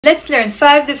Let's learn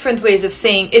 5 different ways of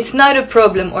saying it's not a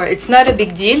problem or it's not a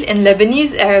big deal in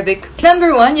Lebanese Arabic.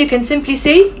 Number 1, you can simply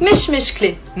say مش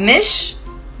مشكلة. مش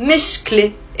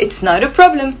مشكلة. It's not a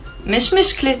problem. مش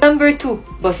مشكلة. Number 2,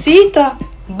 بسيطة.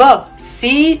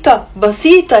 بسيطة.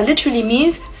 بسيطة literally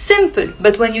means simple,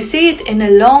 but when you say it in a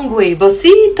long way,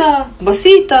 بسيطة.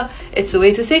 بسيطة, it's a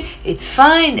way to say it's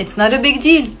fine, it's not a big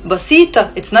deal.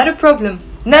 بسيطة, it's not a problem.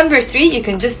 Number 3, you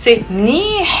can just say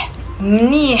منيح.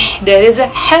 منيح. There is a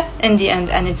h in the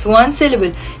end and it's one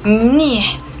syllable.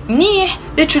 منيح. منيح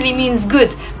literally means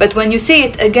good, but when you say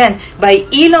it again by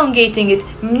elongating it,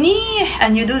 منيح,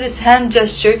 and you do this hand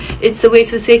gesture, it's a way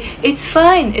to say it's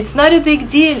fine, it's not a big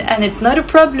deal, and it's not a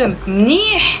problem.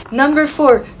 منيح. Number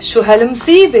 4, شو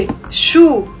هالمصيبة.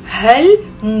 شو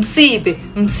هالمصيبة.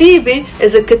 مصيبة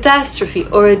is a catastrophe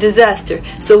or a disaster.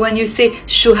 So when you say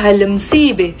شو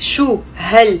هالمصيبة, شو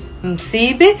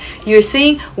هالمصيبة, you're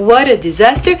saying what a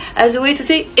disaster, as a way to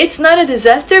say it's not a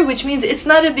disaster, which means it's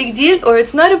not a big deal or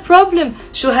it's not a problem.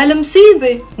 شو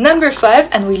هالمصيبة. Number 5,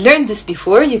 and we learned this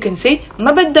before, you can say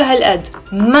ما بدها هالقد.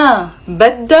 ما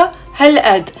بدها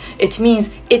هالقد. It means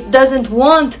it doesn't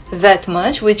want that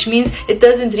much, which means it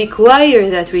doesn't require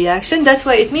that reaction. That's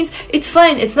why it means it's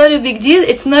fine, it's not a big deal,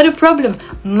 it's not a problem.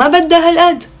 ما بدها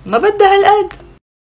هالقد. ما بدها هالقد.